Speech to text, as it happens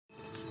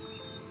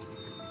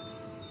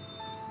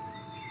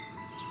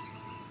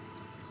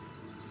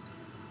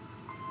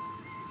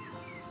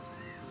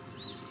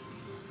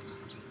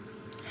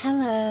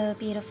Hello,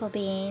 beautiful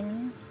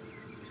being.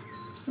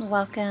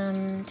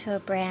 Welcome to a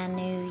brand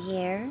new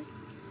year.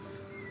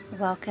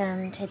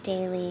 Welcome to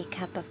Daily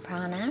Cup of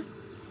Prana.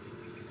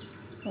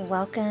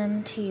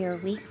 Welcome to your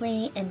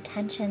weekly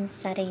intention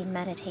setting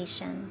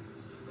meditation.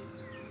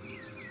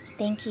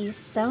 Thank you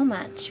so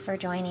much for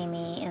joining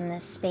me in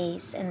this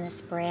space in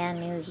this brand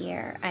new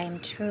year. I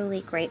am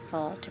truly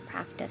grateful to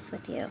practice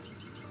with you.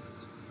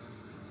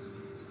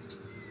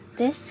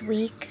 This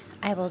week,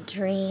 I will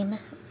dream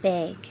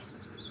big.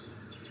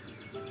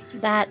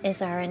 That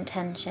is our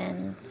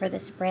intention for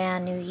this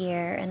brand new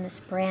year and this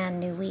brand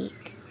new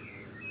week.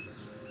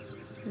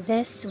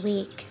 This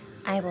week,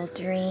 I will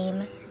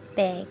dream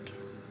big.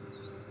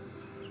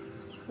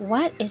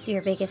 What is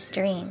your biggest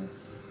dream?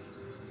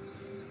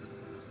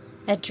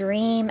 A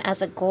dream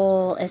as a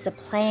goal is a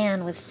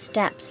plan with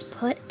steps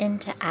put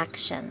into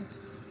action.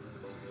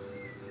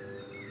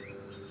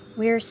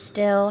 We're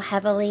still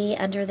heavily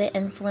under the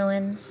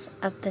influence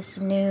of this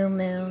new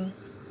moon.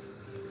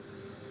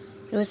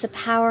 It was a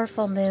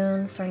powerful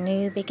moon for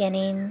new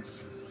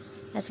beginnings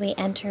as we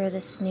enter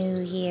this new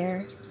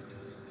year.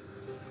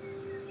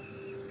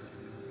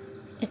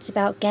 It's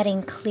about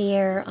getting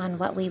clear on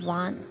what we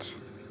want,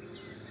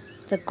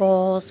 the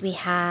goals we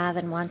have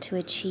and want to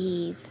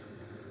achieve,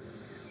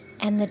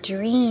 and the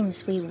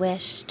dreams we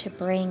wish to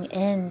bring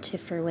into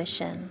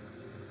fruition.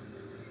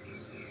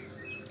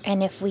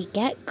 And if we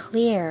get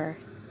clear,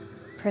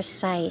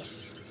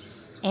 precise,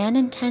 and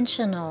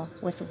intentional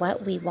with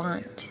what we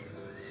want,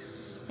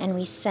 and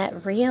we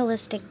set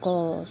realistic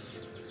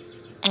goals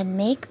and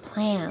make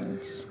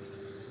plans,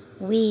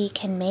 we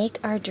can make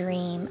our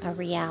dream a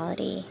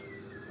reality.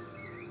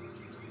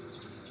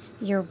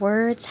 Your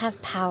words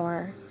have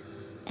power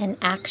and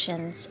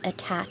actions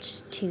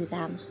attached to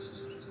them.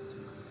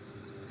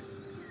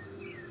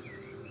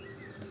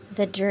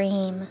 The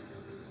dream,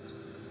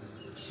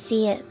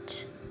 see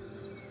it,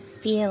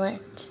 feel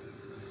it,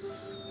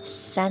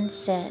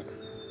 sense it,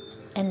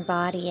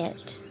 embody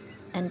it,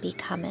 and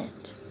become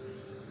it.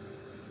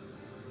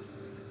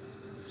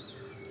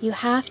 You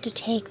have to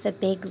take the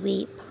big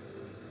leap,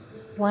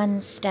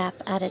 one step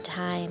at a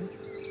time.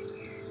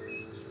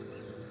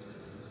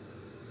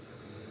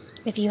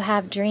 If you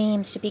have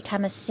dreams to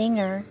become a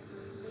singer,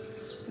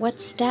 what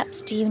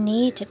steps do you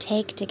need to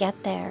take to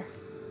get there?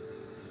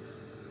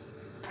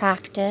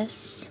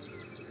 Practice,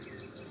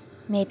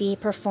 maybe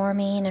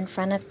performing in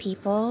front of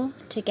people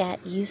to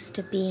get used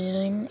to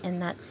being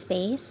in that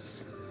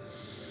space.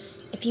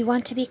 If you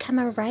want to become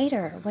a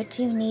writer, what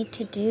do you need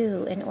to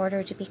do in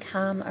order to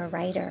become a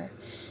writer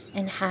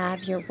and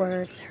have your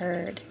words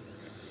heard?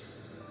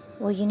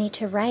 Well, you need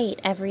to write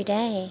every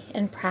day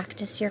and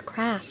practice your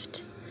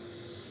craft,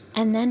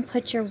 and then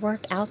put your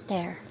work out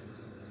there.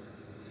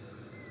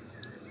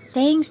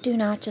 Things do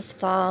not just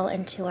fall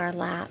into our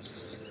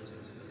laps.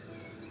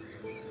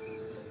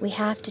 We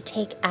have to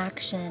take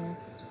action,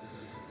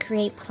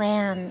 create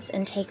plans,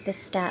 and take the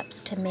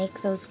steps to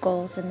make those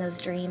goals and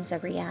those dreams a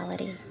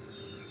reality.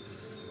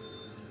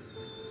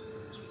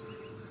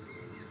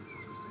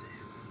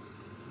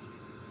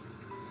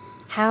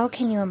 How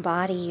can you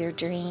embody your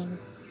dream?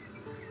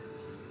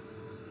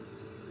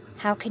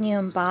 How can you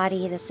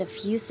embody this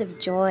effusive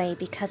joy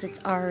because it's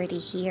already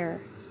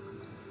here?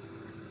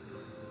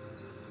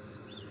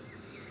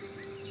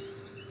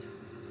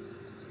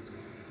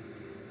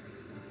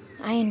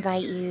 I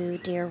invite you,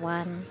 dear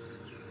one,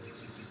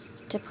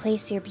 to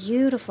place your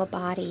beautiful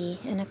body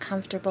in a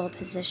comfortable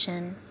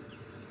position,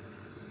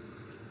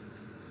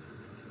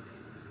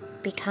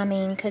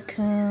 becoming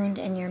cocooned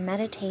in your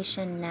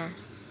meditation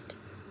nest.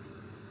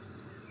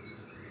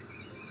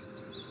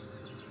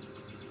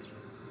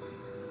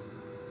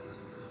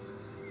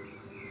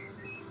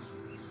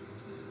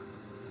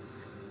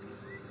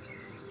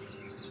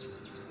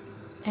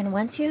 And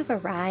once you have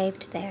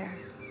arrived there,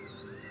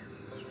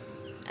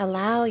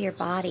 allow your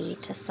body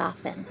to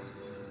soften.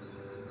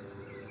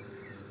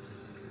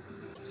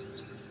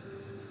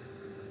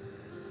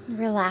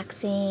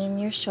 Relaxing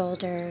your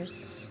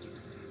shoulders,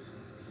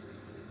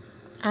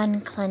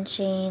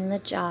 unclenching the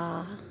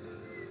jaw,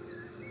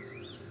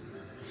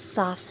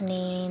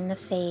 softening the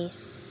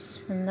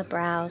face and the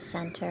brow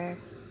center.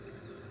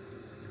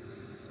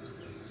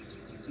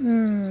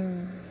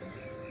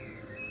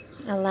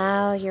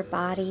 Allow your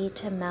body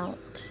to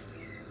melt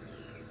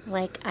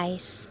like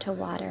ice to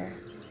water.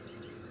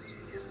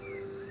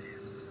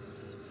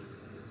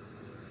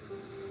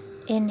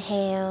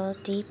 Inhale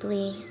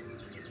deeply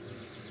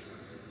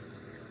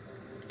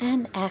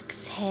and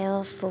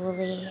exhale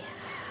fully.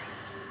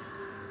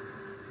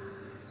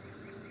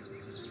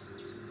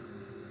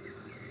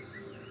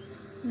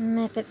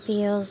 If it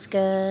feels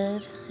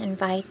good,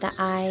 invite the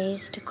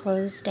eyes to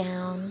close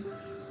down,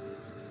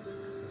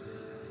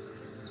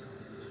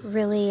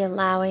 really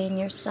allowing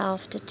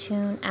yourself to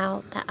tune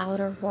out the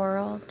outer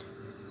world,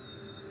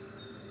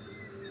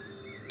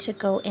 to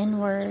go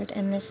inward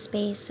in this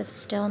space of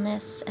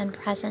stillness and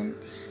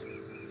presence.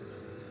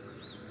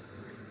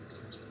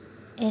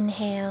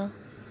 Inhale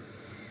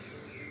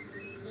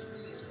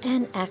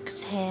and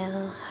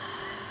exhale.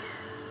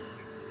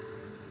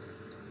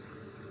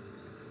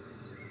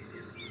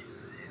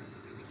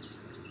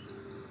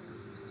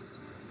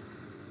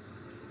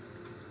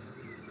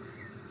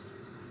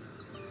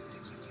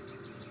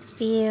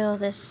 Feel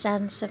this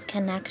sense of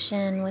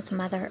connection with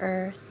Mother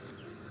Earth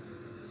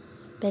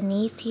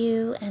beneath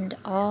you and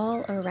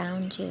all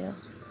around you.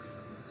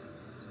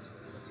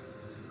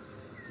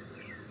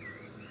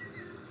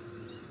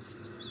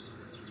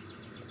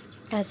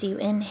 As you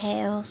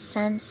inhale,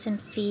 sense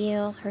and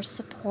feel her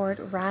support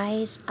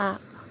rise up.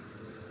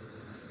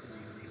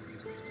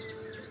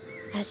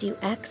 As you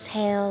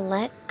exhale,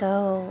 let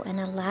go and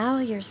allow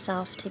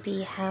yourself to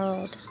be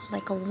held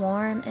like a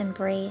warm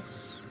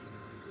embrace.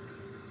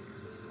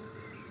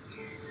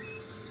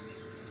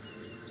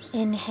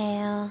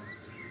 Inhale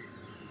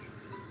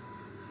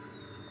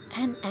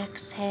and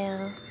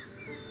exhale.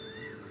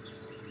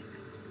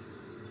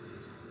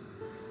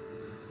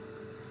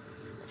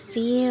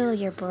 Feel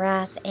your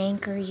breath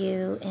anchor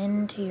you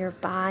into your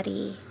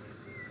body,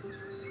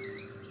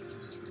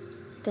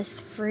 this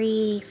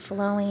free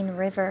flowing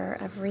river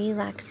of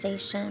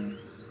relaxation.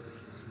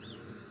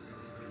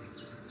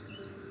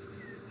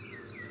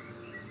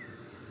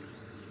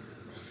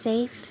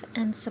 Safe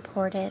and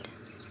supported.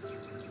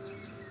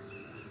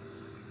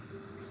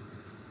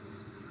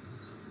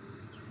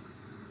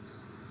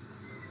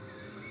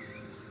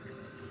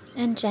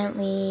 And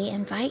gently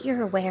invite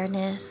your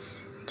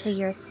awareness to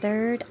your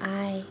third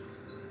eye,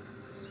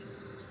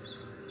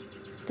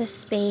 the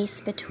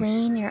space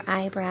between your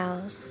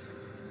eyebrows.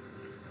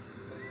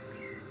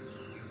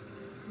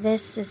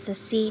 This is the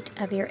seat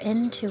of your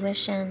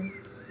intuition.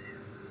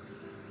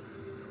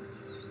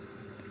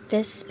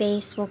 This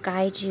space will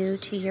guide you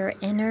to your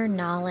inner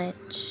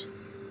knowledge.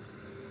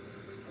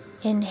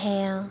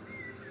 Inhale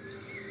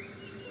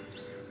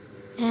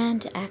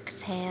and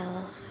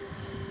exhale.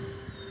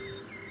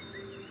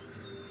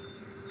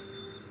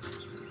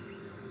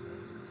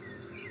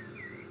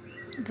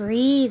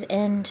 Breathe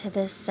into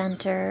this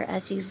center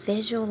as you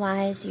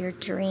visualize your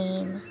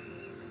dream.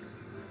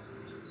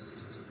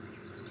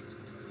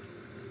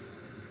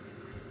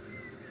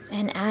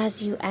 And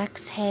as you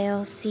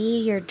exhale,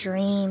 see your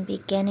dream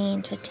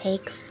beginning to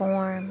take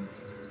form.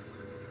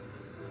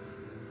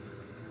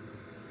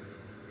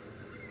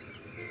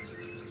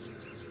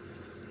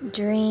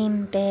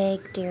 Dream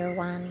big, dear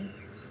one.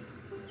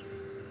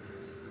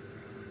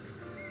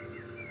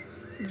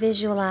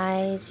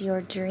 Visualize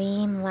your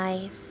dream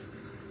life.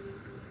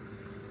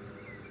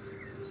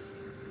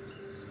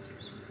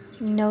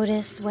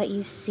 Notice what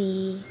you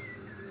see,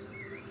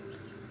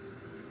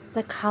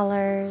 the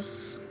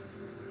colors,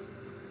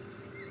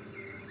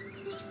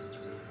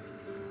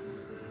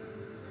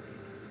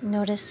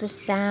 notice the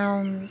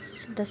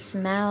sounds, the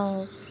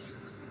smells.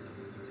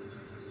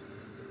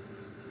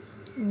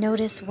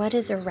 Notice what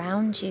is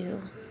around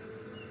you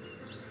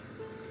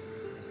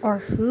or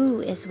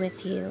who is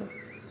with you.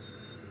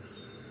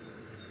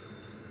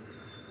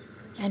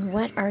 And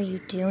what are you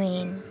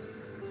doing?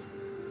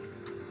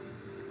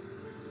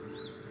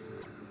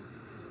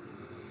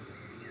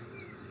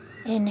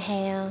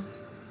 Inhale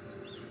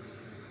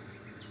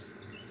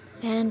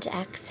and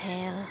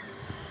exhale.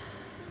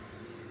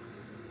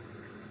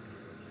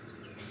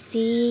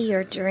 See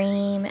your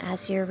dream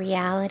as your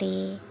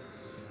reality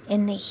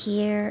in the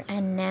here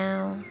and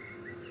now.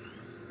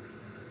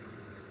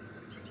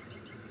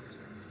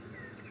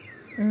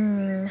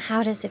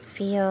 How does it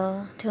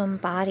feel to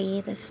embody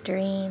this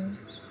dream?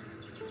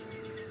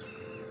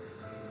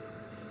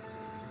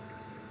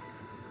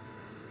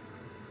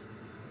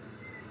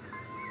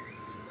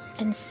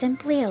 And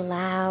simply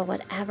allow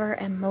whatever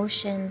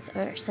emotions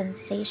or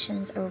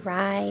sensations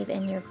arrive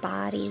in your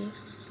body.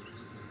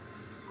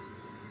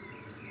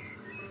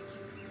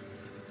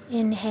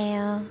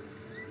 Inhale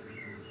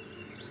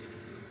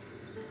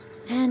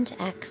and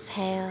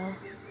exhale.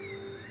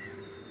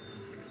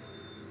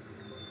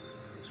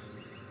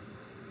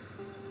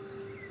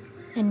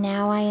 And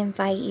now I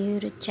invite you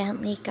to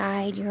gently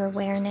guide your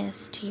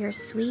awareness to your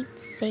sweet,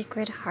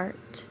 sacred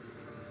heart.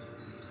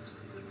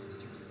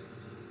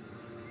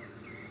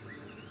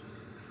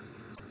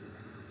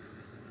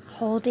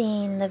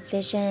 Holding the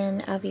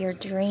vision of your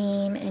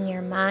dream in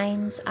your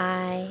mind's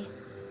eye,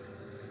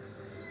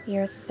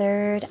 your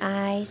third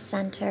eye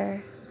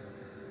center.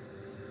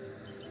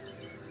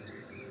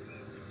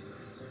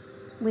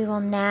 We will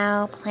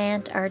now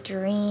plant our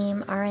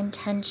dream, our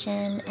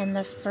intention in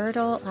the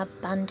fertile,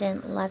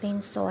 abundant,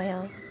 loving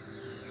soil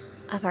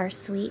of our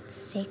sweet,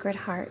 sacred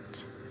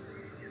heart.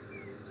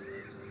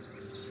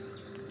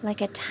 Like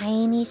a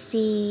tiny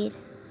seed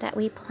that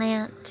we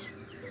plant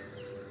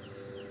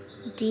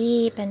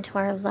deep into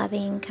our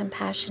loving,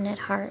 compassionate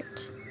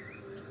heart.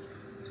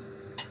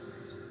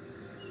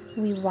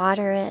 We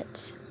water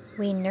it,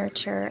 we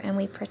nurture, and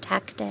we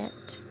protect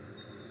it.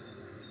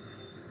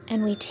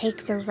 And we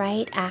take the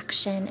right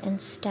action and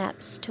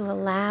steps to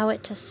allow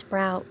it to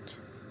sprout,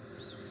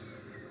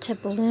 to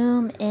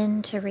bloom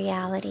into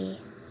reality.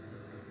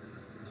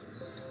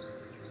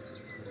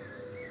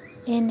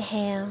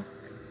 Inhale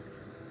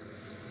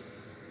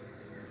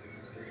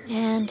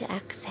and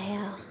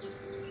exhale.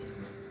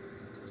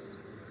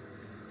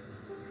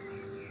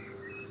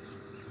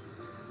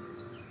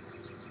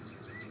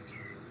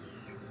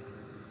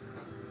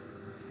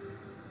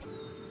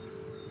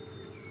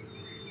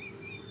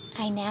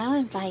 I now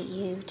invite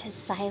you to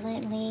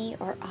silently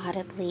or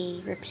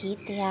audibly repeat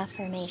the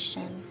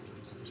affirmation.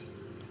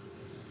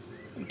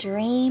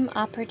 Dream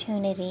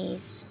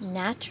opportunities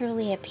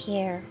naturally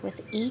appear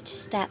with each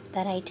step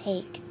that I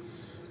take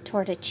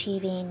toward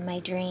achieving my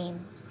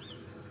dream.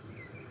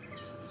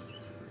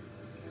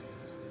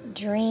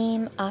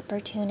 Dream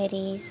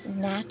opportunities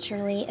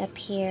naturally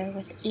appear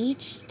with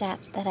each step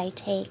that I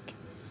take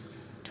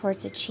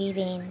towards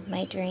achieving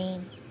my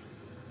dream.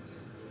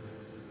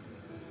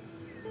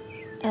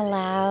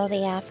 Allow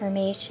the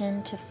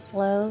affirmation to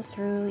flow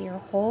through your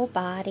whole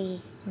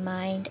body,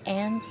 mind,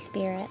 and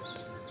spirit.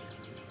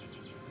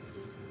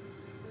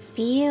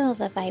 Feel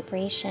the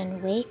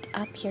vibration wake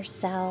up your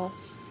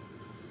cells.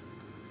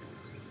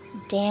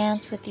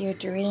 Dance with your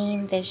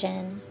dream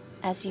vision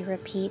as you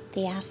repeat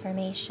the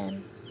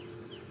affirmation.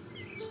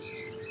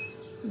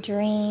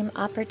 Dream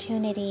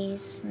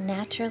opportunities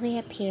naturally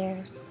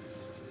appear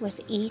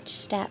with each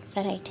step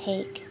that I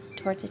take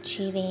towards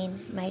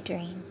achieving my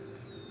dream.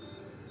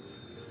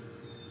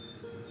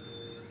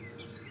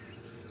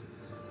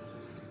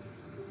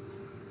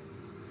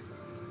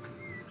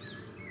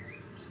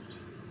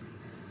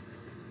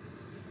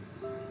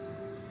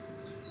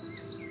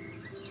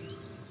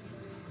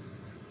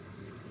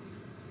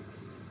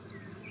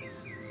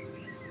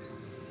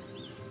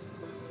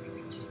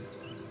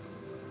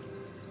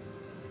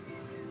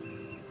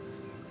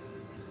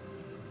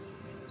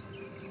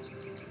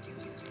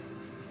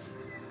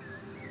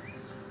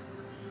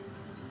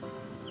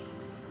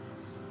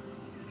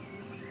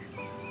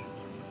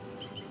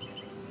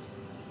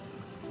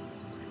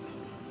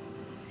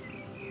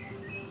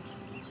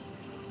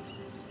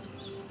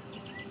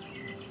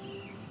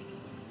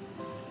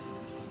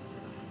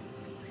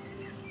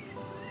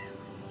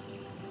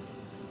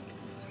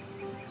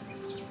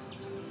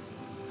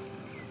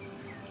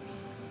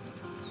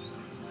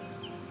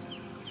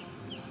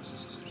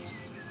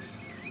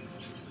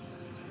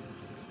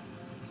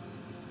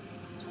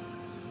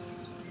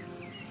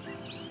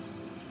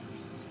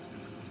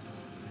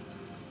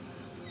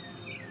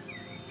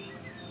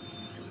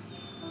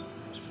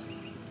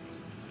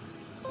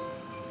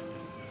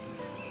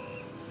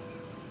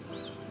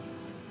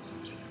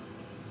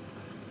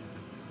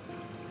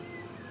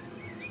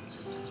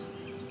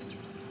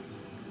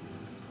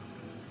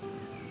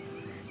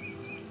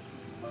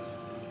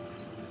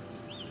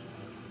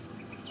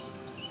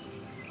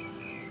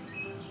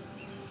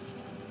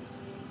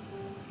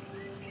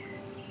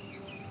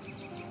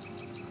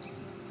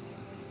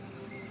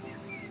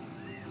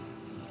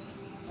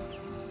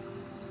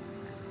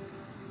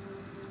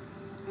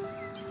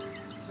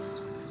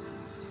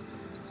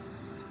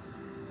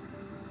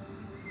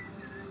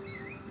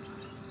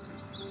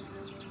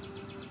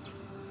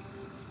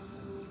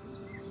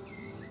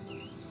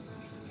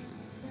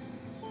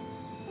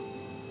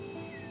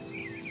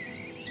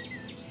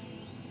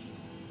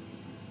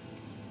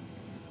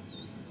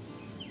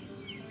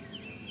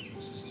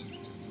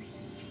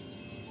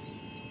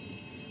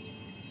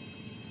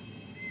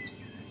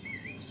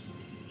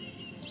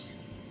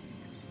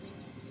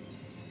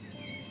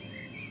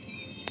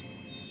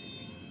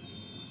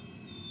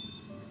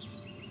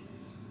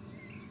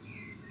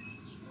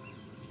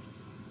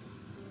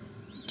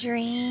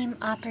 Dream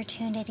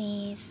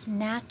opportunities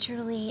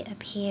naturally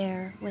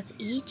appear with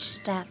each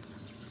step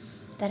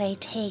that I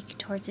take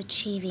towards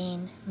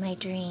achieving my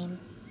dream.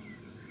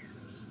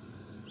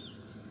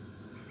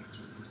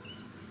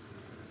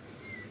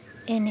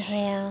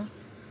 Inhale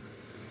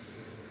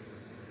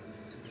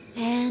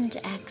and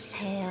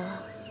exhale.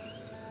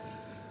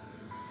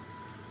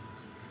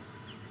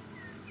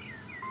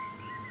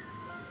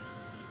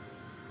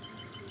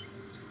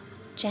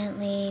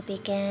 Gently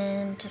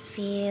begin to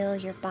feel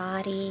your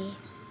body.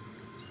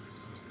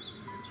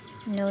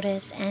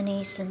 Notice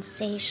any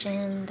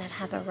sensation that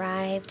have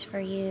arrived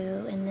for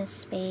you in this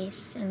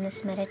space, in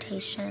this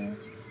meditation.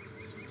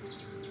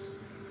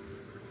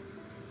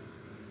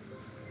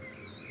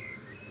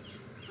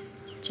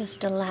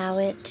 Just allow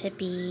it to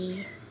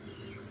be.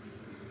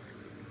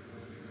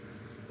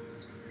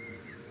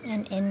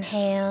 And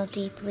inhale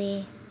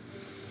deeply.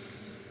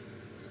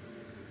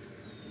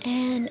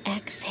 And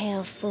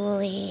exhale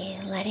fully,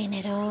 letting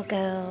it all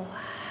go.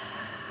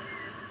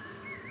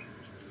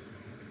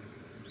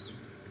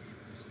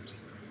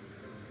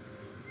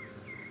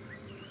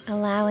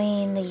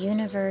 Allowing the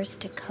universe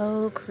to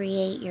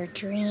co-create your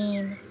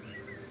dream.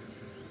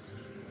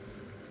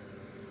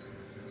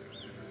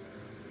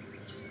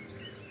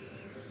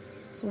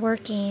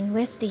 Working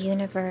with the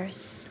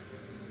universe.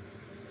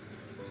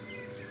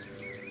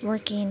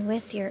 Working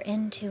with your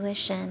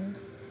intuition.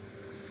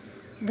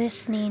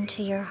 Listening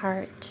to your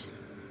heart.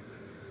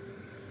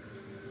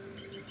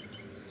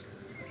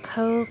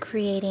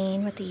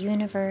 Co-creating with the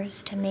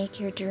universe to make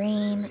your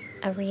dream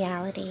a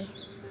reality.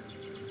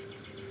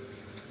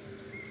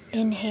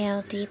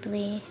 Inhale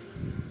deeply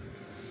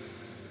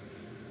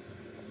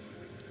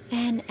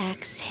and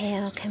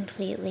exhale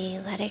completely.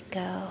 Let it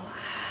go.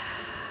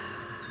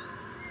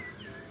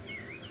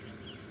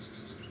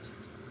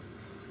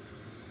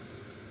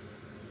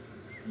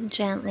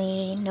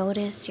 Gently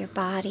notice your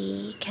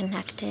body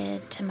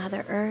connected to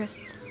Mother Earth.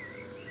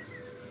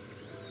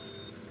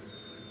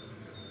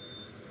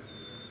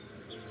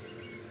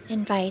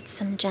 Invite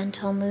some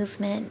gentle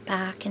movement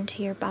back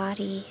into your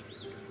body.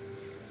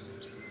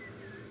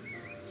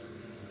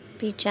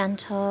 Be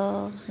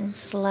gentle and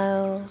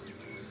slow,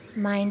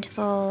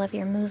 mindful of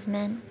your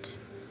movement,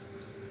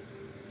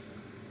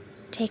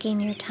 taking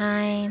your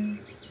time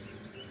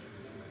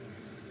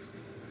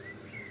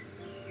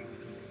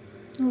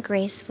and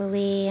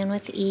gracefully and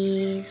with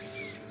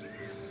ease,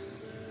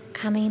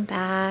 coming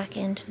back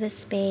into the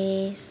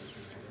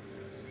space.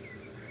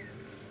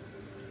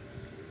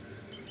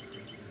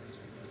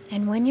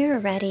 And when you're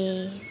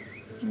ready,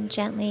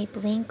 gently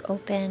blink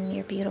open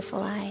your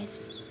beautiful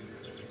eyes.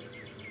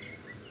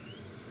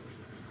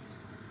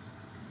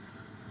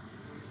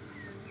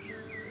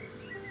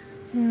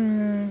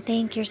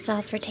 Thank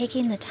yourself for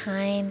taking the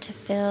time to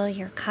fill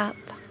your cup.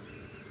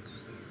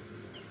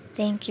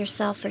 Thank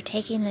yourself for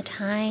taking the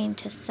time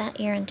to set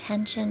your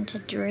intention to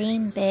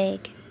dream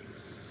big,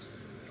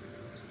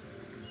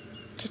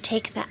 to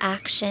take the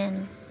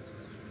action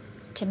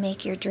to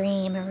make your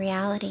dream a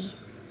reality,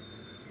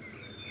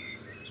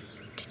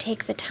 to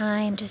take the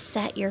time to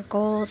set your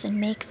goals and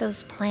make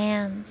those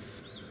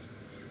plans.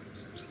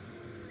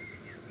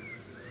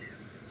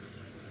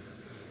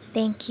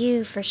 Thank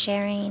you for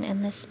sharing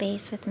in this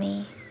space with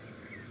me.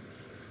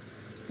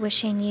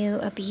 Wishing you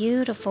a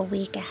beautiful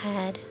week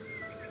ahead.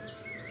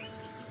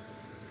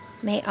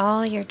 May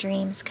all your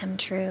dreams come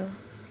true.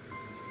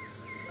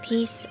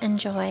 Peace and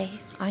joy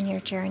on your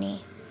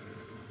journey.